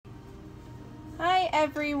Hi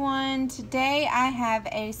everyone, today I have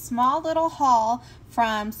a small little haul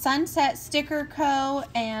from Sunset Sticker Co.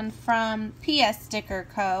 and from PS Sticker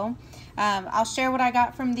Co. I'll share what I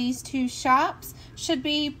got from these two shops. Should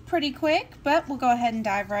be pretty quick, but we'll go ahead and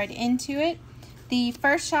dive right into it. The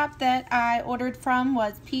first shop that I ordered from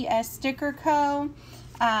was PS Sticker Co.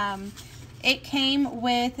 It came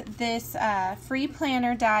with this free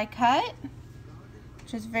planner die cut,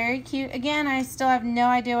 which is very cute. Again, I still have no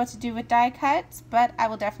idea what to do with die cuts, but I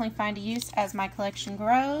will definitely find a use as my collection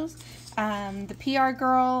grows. The PR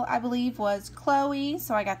girl, I believe, was Chloe,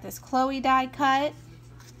 so I got this Chloe die cut.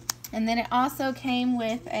 And then it also came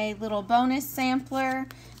with a little bonus sampler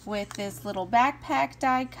with this little backpack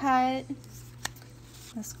die cut.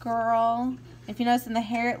 This girl. If you notice in the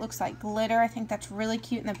hair, it looks like glitter. I think that's really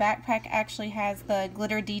cute, and the backpack actually has the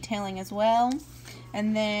glitter detailing as well.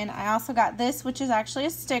 And then I also got this, which is actually a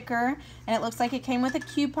sticker, and it looks like it came with a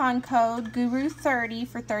coupon code, GURU30,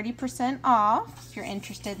 for 30% off, if you're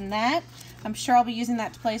interested in that. I'm sure I'll be using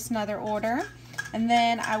that to place another order. And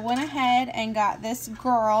then I went ahead and got this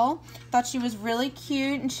girl. Thought she was really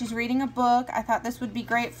cute, and she's reading a book. I thought this would be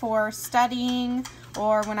great for studying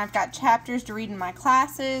or when I've got chapters to read in my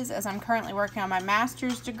classes, as I'm currently working on my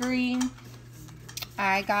master's degree.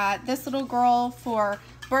 I got this little girl for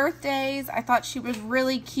birthdays. I thought she was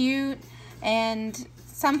really cute, and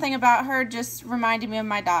something about her just reminded me of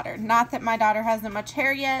my daughter. Not that my daughter hasn't much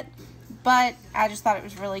hair yet, but I just thought it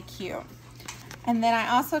was really cute. And then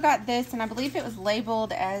I also got this, and I believe it was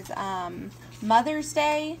labeled as Mother's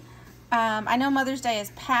Day. I know Mother's Day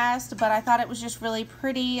is past, but I thought it was just really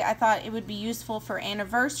pretty. I thought it would be useful for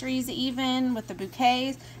anniversaries even with the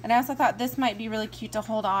bouquets, and I also thought this might be really cute to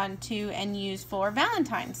hold on to and use for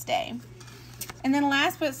Valentine's Day. And then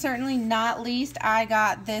last but certainly not least, I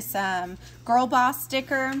got this Girl Boss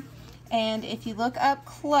sticker, and if you look up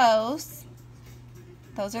close,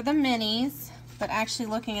 those are the minis, but actually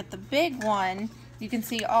looking at the big one, you can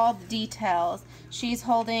see all the details. She's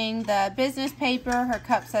holding the business paper, her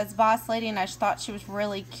cup says Boss Lady, and I just thought she was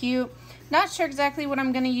really cute. Not sure exactly what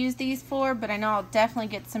I'm going to use these for, but I know I'll definitely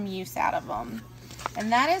get some use out of them.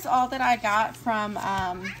 And that is all that I got from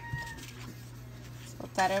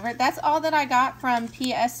flip that over. That's all that I got from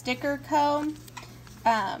PS Sticker Co.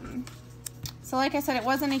 So like I said, it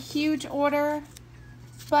wasn't a huge order,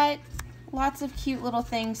 but lots of cute little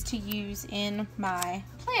things to use in my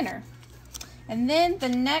planner. And then the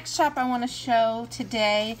next shop I want to show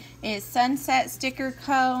today is Sunset Sticker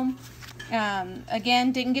Co.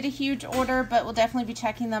 Again, didn't get a huge order, but we'll definitely be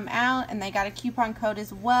checking them out, and they got a coupon code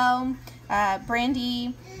as well.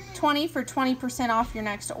 Brandy 20 for 20% off your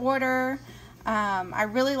next order. I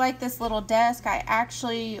really like this little desk. I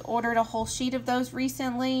actually ordered a whole sheet of those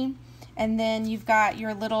recently. And then you've got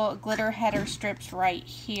your little glitter header strips right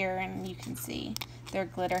here, and you can see their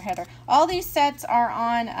glitter header. All these sets are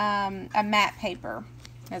on a matte paper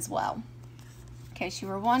as well, in case you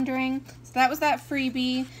were wondering. So that was that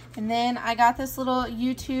freebie. And then I got this little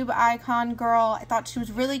YouTube icon girl. I thought she was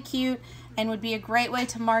really cute and would be a great way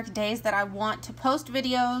to mark days that I want to post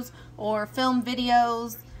videos or film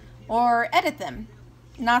videos or edit them.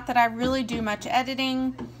 Not that I really do much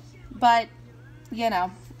editing, but you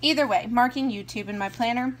know, either way, marking YouTube in my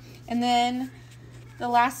planner. And then the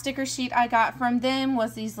last sticker sheet I got from them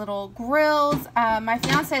was these little grills. My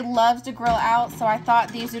fiance loves to grill out, so I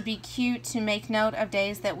thought these would be cute to make note of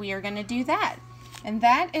days that we are going to do that. And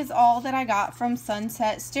that is all that I got from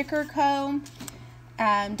Sunset Sticker Co.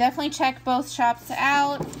 Definitely check both shops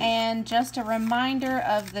out, and just a reminder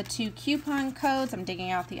of the two coupon codes. I'm digging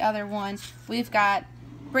out the other one. We've got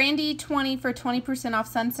Brandy 20 for 20% off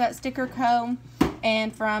Sunset Sticker Co.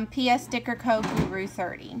 and from PS Sticker Co.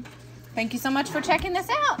 GURU30. Thank you so much for checking this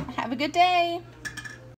out. Have a good day.